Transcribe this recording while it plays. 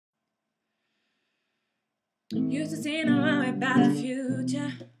Used to sing around about the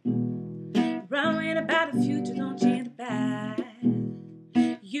future, rowing about the future, don't change the past.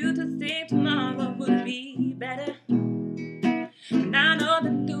 Used to think tomorrow would be better, and I know that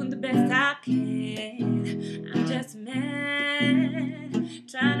I'm doing the best I can. I'm just a man,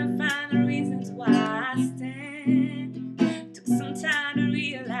 trying to find the reasons why I stand. Took some time to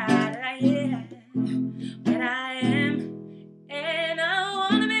realize, yeah, where I am. And I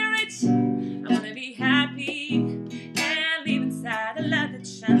wanna be rich, I wanna be happy, and live inside a light that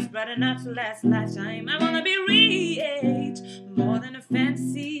shines bright enough to last a lifetime. I wanna be rich, more than a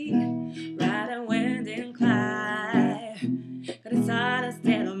fantasy, ride a wind and cry. Cause it's all a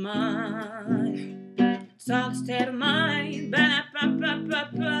state of mind, it's all a state of mind.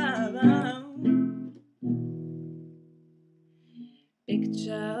 Ba-da-ba-ba-ba-ba.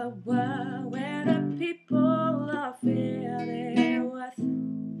 Picture a world where the people all feel their worth.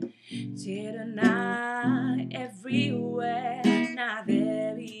 Tear the night everywhere. Now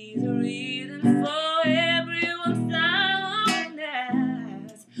there is a reason for everyone's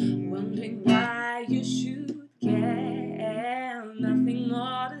loneliness, wondering why you should care. Nothing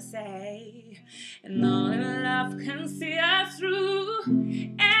more to say, and only love can see us through.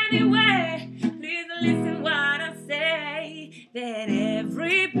 Anyway, please listen what I say, that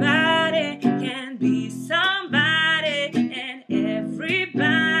everybody can be somebody, and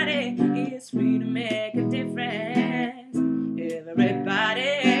everybody is free to make a difference.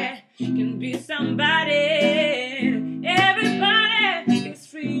 Everybody can be somebody, everybody is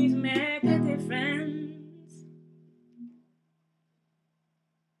free to make a difference.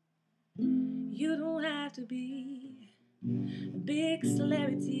 You don't have to be a big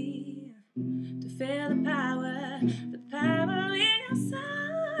celebrity to feel the power in your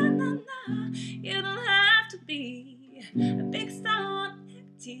soul. No, no. You don't have to be a big star on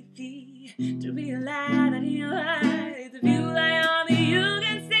TV to realize that in your eyes, the view that only you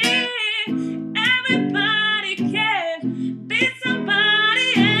can see. Everybody can be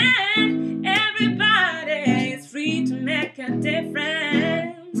somebody, and everybody is free to make a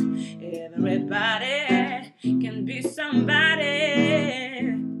difference. Everybody can be somebody.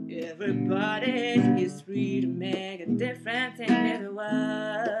 Everybody is free to make a difference in this world.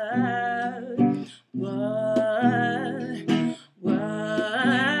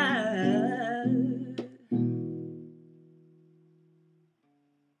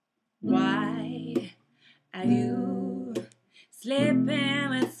 Why are you sleeping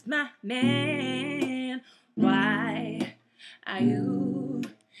with my man? Why are you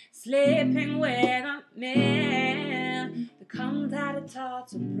sleeping with a man that comes out of total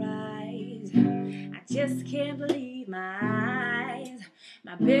surprise? I just can't believe my eyes.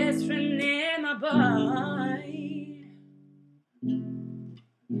 My best friend and my boy.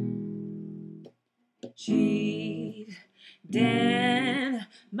 Cheat, damn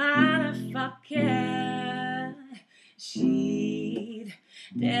motherfucker. Cheat,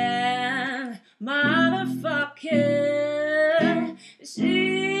 damn motherfucker.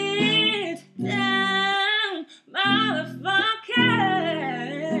 Cheat, damn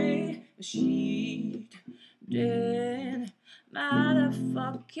motherfucker. Cheat, damn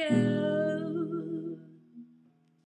motherfucker.